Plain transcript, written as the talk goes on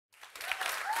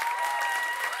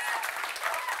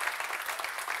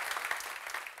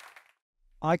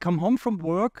I come home from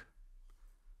work,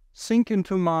 sink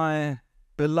into my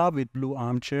beloved blue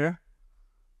armchair,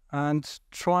 and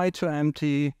try to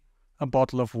empty a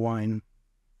bottle of wine,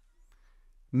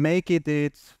 making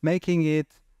it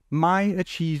my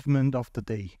achievement of the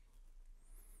day.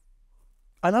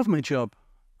 I love my job,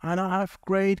 and I have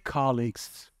great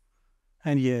colleagues.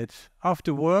 And yet,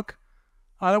 after work,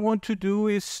 all I want to do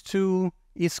is to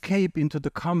escape into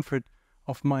the comfort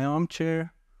of my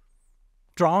armchair,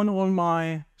 drown all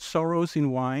my sorrows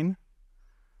in wine,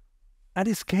 and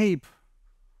escape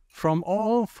from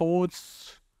all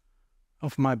thoughts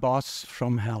of my boss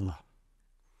from hell.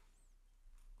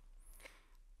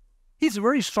 He's a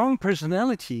very strong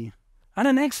personality and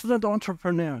an excellent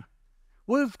entrepreneur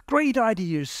with great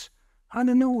ideas and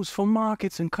a nose for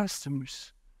markets and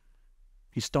customers.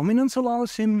 His dominance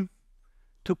allows him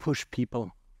to push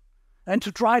people and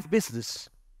to drive business.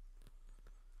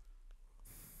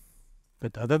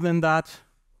 But other than that,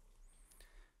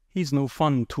 he's no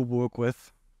fun to work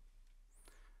with.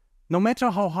 No matter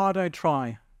how hard I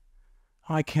try,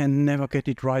 I can never get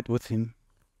it right with him.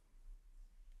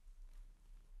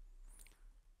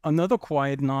 Another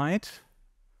quiet night,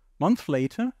 month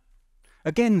later,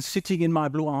 again sitting in my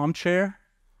blue armchair,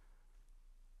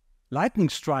 lightning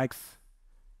strikes.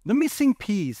 The missing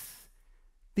piece,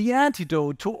 the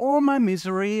antidote to all my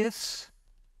misery is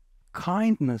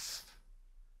kindness.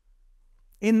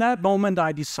 In that moment,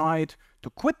 I decide to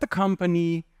quit the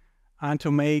company and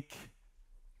to make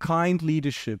kind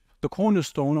leadership the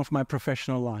cornerstone of my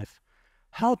professional life.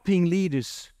 Helping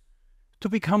leaders to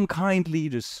become kind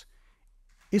leaders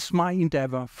is my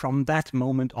endeavor from that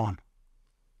moment on.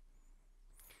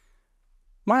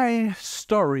 My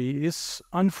story is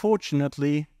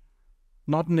unfortunately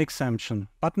not an exemption,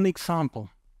 but an example.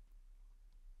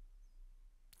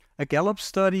 A Gallup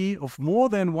study of more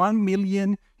than 1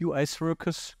 million US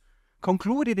workers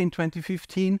concluded in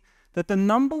 2015 that the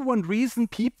 #1 reason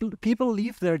people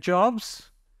leave their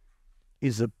jobs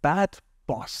is a bad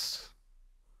boss.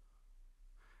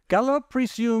 Gallup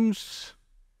presumes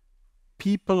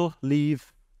people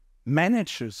leave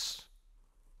managers,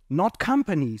 not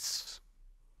companies.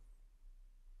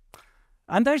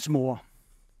 And there's more.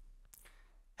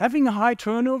 Having high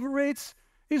turnover rates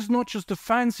is not just a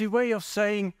fancy way of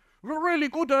saying we're really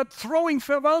good at throwing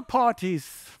farewell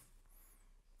parties.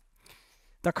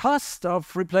 The cost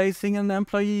of replacing an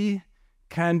employee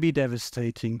can be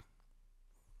devastating.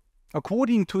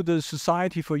 According to the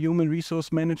Society for Human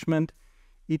Resource Management,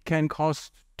 it can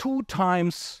cost 2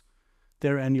 times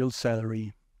their annual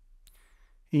salary.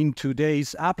 In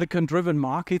today's applicant-driven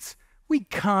markets, we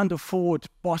can't afford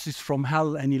bosses from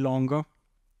hell any longer.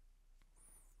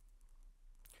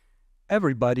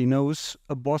 Everybody knows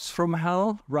a boss from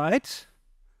hell, right?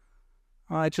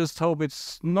 I just hope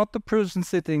it's not the person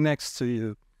sitting next to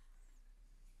you.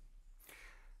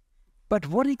 But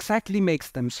what exactly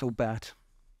makes them so bad?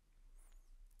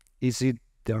 Is it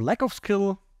their lack of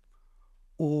skill,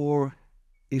 or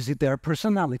is it their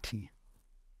personality?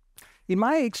 In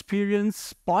my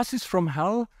experience, bosses from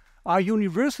hell are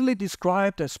universally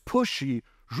described as pushy,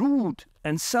 rude,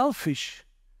 and selfish.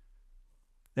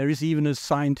 There is even a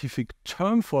scientific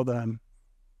term for them: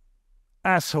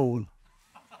 asshole.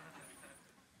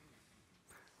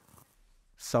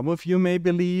 Some of you may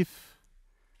believe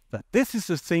that this is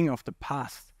a thing of the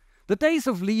past. The days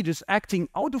of leaders acting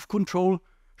out of control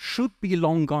should be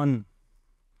long gone.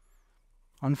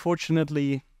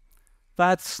 Unfortunately,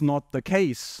 that's not the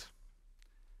case.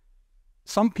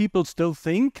 Some people still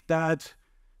think that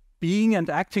being and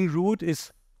acting rude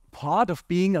is part of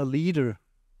being a leader.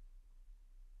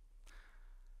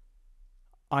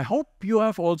 I hope you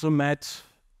have also met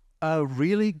a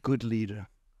really good leader.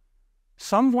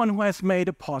 Someone who has made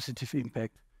a positive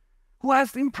impact, who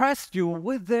has impressed you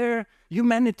with their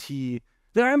humanity,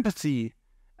 their empathy,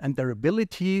 and their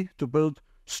ability to build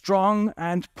strong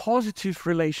and positive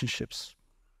relationships.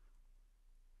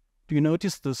 Do you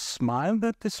notice the smile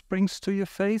that this brings to your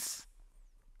face?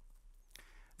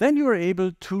 Then you are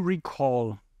able to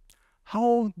recall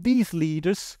how these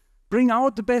leaders bring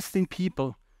out the best in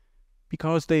people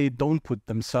because they don't put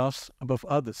themselves above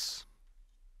others.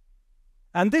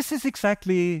 And this is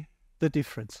exactly the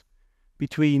difference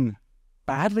between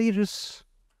bad leaders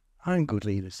and good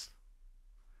leaders.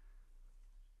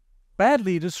 Bad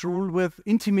leaders rule with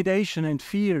intimidation and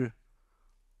fear,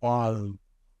 while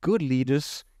good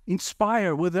leaders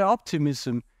inspire with their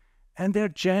optimism and their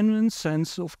genuine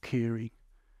sense of caring.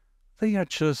 They are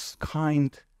just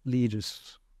kind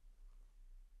leaders.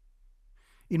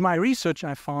 In my research,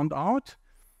 I found out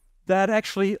that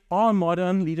actually all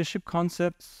modern leadership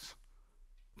concepts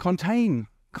contain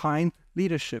kind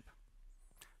leadership.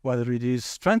 whether it is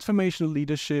transformational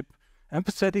leadership,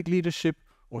 empathetic leadership,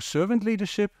 or servant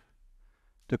leadership,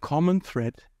 the common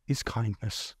thread is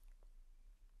kindness.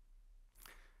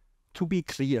 To be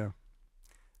clear,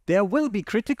 there will be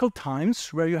critical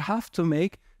times where you have to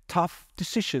make tough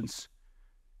decisions.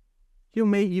 You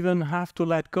may even have to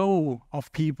let go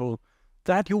of people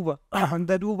that you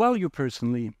value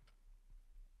personally.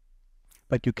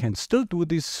 But you can still do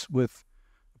this with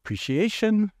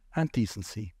appreciation and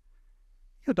decency.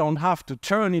 You don't have to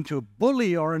turn into a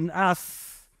bully or an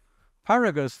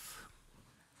asparagus.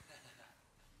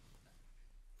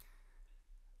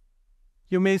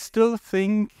 You may still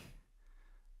think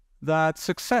that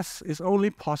success is only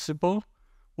possible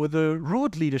with a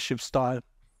rude leadership style,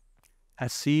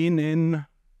 as seen in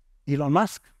Elon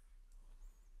Musk.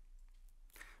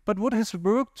 But what has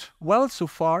worked well so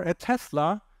far at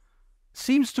Tesla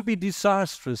seems to be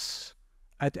disastrous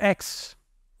at X,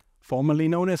 formerly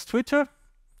known as Twitter,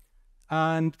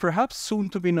 and perhaps soon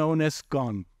to be known as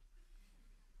Gone.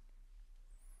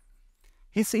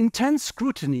 His intense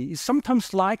scrutiny is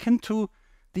sometimes likened to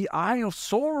the eye of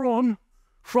Sauron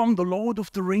from the Lord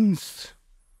of the Rings.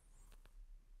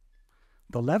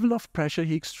 The level of pressure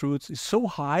he extrudes is so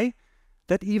high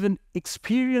that even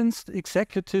experienced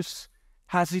executives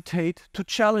hesitate to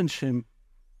challenge him.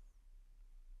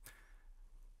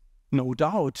 No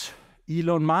doubt,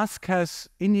 Elon Musk has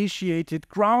initiated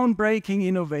groundbreaking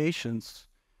innovations.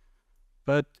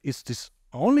 But is this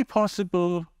only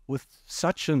possible with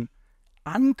such an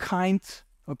unkind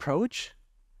approach?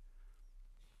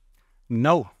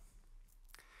 No.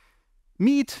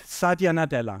 Meet Satya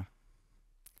Nadella,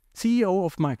 CEO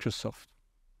of Microsoft,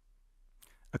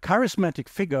 a charismatic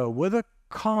figure with a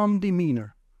calm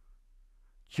demeanor.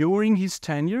 During his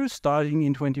tenure, starting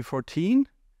in 2014,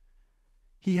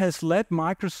 he has led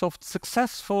Microsoft's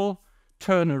successful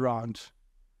turnaround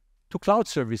to cloud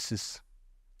services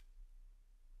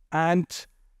and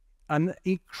an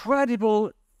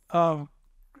incredible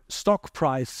stock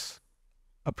price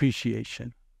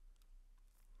appreciation.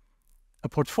 A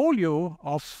portfolio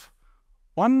of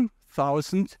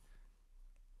 $1,000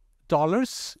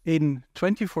 in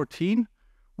 2014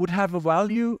 would have a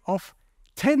value of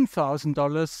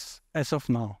 $10,000 as of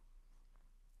now.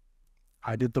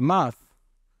 I did the math.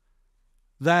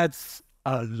 That's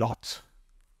a lot.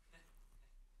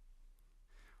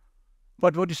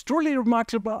 But what is truly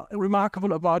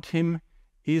remarkable about him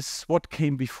is what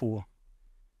came before.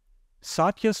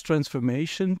 Satya's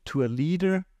transformation to a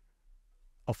leader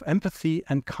of empathy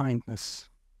and kindness.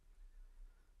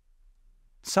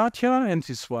 Satya and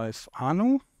his wife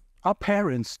Anu are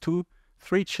parents to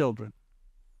 3 children.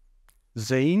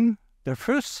 Zain, their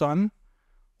first son,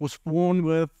 was born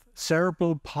with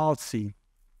cerebral palsy,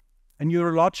 a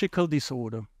neurological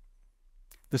disorder.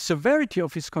 The severity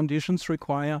of his conditions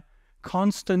require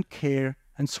constant care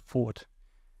and support,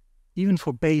 even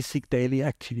for basic daily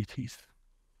activities.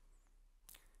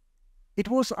 It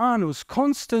was Anu's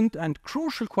constant and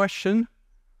crucial question,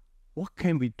 what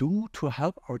can we do to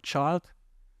help our child,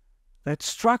 that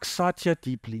struck Satya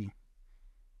deeply.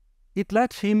 It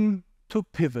led him to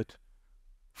pivot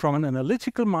from an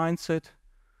analytical mindset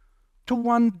to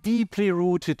one deeply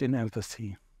rooted in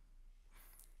empathy.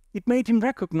 It made him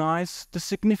recognize the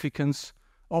significance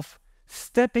of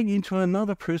stepping into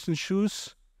another person's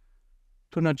shoes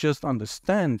to not just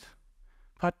understand,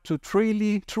 but to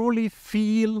truly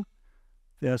feel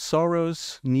their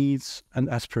sorrows, needs, and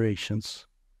aspirations.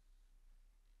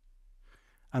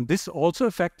 And this also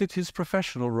affected his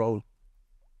professional role.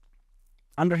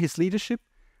 Under his leadership,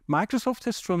 Microsoft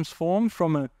has transformed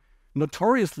from a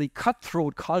notoriously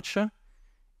cutthroat culture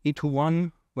into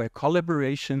one where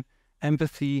collaboration,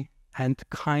 empathy, and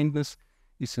kindness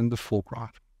is in the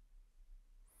foreground.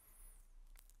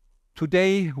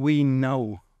 Today, we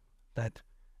know that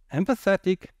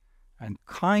empathetic and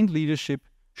kind leadership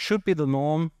should be the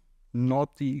norm,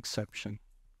 not the exception.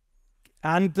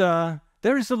 And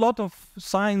there is a lot of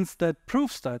science that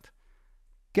proves that.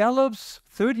 Gallup's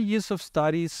 30 years of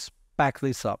studies back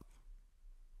this up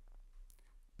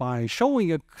by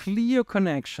showing a clear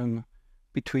connection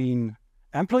between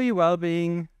employee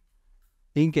well-being,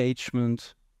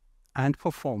 engagement, and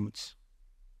performance.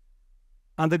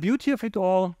 And the beauty of it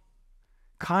all,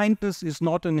 kindness is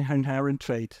not an inherent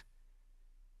trait.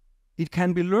 It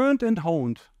can be learned and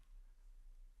honed,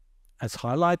 as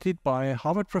highlighted by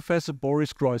Harvard professor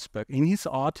Boris Groysberg in his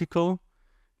article,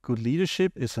 Good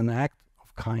Leadership is an Act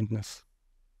of Kindness.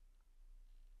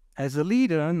 As a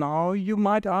leader, now you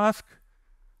might ask,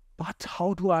 but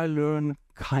how do I learn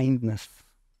kindness?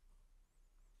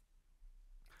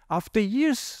 After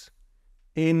years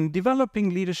in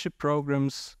developing leadership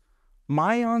programs,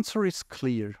 My answer is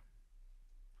clear.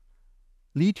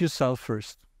 Lead yourself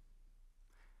first.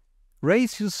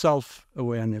 Raise your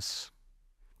self-awareness.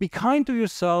 Be kind to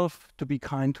yourself to be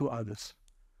kind to others.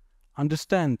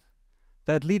 Understand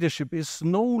that leadership is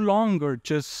no longer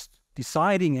just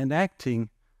deciding and acting,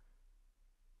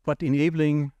 but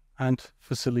enabling and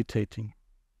facilitating.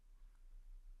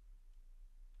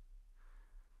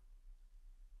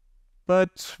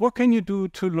 But what can you do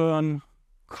to learn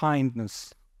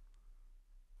kindness?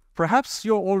 Perhaps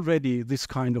you're already this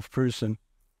kind of person,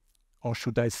 or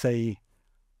should I say,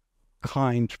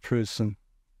 kind person.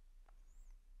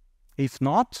 If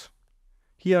not,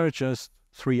 here are just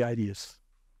 3 ideas.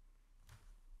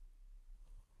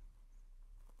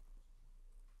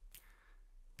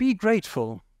 Be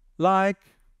grateful, like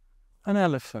an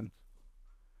elephant.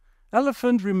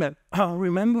 Elephant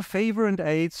remember favor and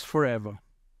aids forever.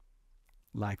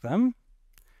 Like them,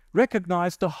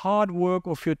 recognize the hard work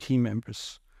of your team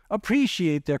members.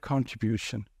 Appreciate their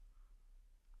contribution.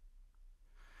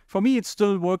 For me, it's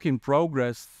still work in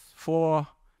progress,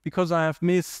 because I have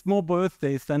missed more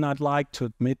birthdays than I'd like to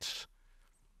admit.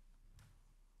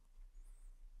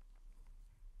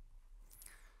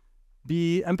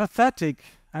 Be empathetic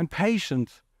and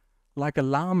patient, like a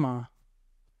llama.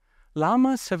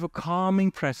 Llamas have a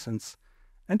calming presence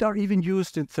and are even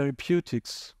used in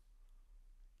therapeutics.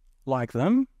 Like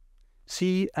them,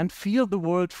 see and feel the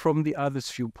world from the other's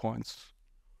viewpoints.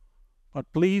 But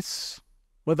please,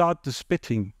 without the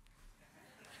spitting.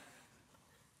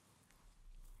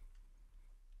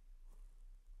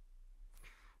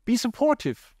 Be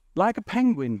supportive, like a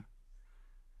penguin.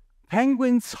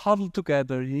 Penguins huddle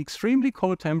together in extremely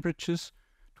cold temperatures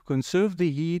to conserve the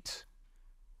heat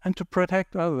and to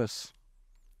protect others.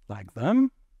 Like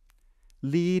them,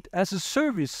 lead as a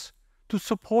service to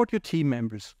support your team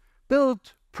members.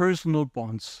 Build personal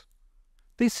bonds.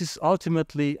 This is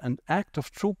ultimately an act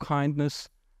of true kindness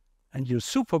and your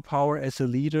superpower as a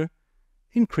leader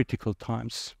in critical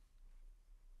times.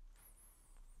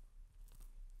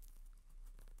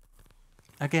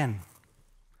 Again,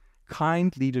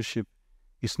 kind leadership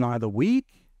is neither weak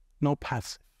nor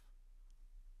passive.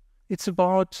 It's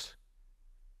about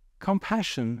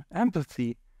compassion,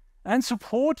 empathy, and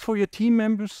support for your team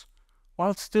members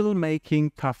while still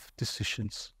making tough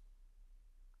decisions.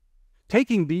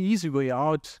 Taking the easy way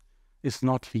out is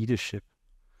not leadership.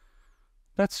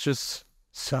 That's just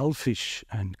selfish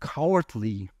and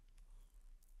cowardly.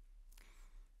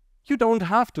 You don't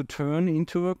have to turn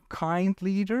into a kind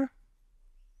leader,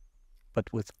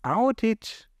 but without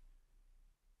it,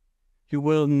 you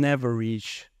will never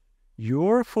reach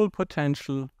your full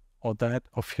potential or that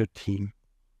of your team.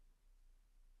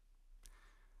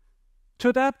 To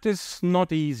adapt is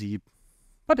not easy,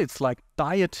 but it's like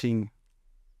dieting.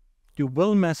 You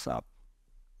will mess up,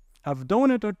 have a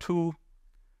donut or two,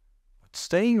 but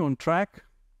staying on track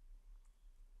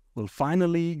will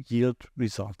finally yield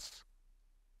results.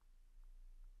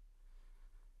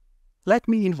 Let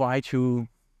me invite you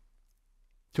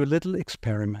to a little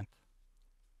experiment.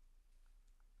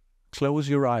 Close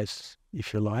your eyes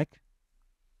if you like.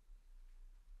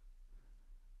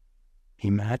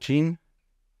 Imagine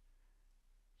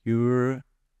you're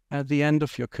at the end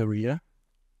of your career,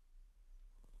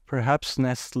 perhaps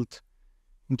nestled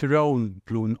into your own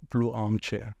blue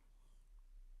armchair.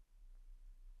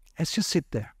 As you sit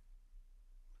there,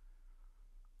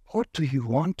 what do you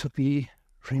want to be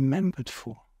remembered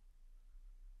for?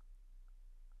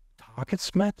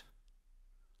 Targets met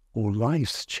or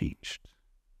lives changed?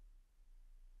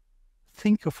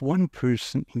 Think of one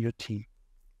person in your team,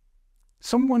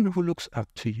 someone who looks up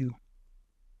to you.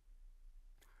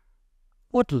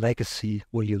 What legacy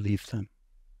will you leave them?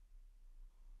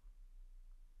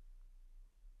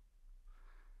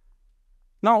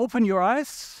 Now open your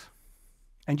eyes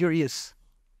and your ears.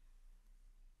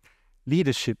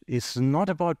 Leadership is not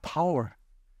about power.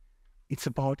 It's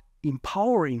about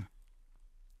empowering,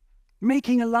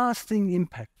 making a lasting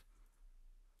impact,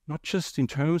 not just in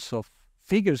terms of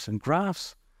figures and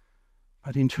graphs,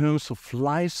 but in terms of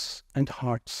lives and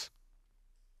hearts.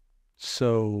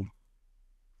 So,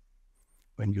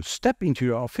 when you step into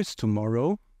your office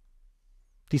tomorrow,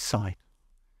 decide.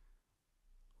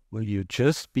 Will you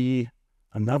just be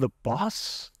another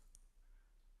boss?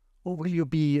 Or will you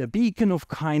be a beacon of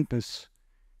kindness,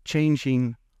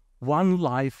 changing one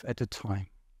life at a time?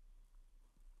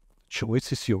 The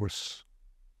choice is yours.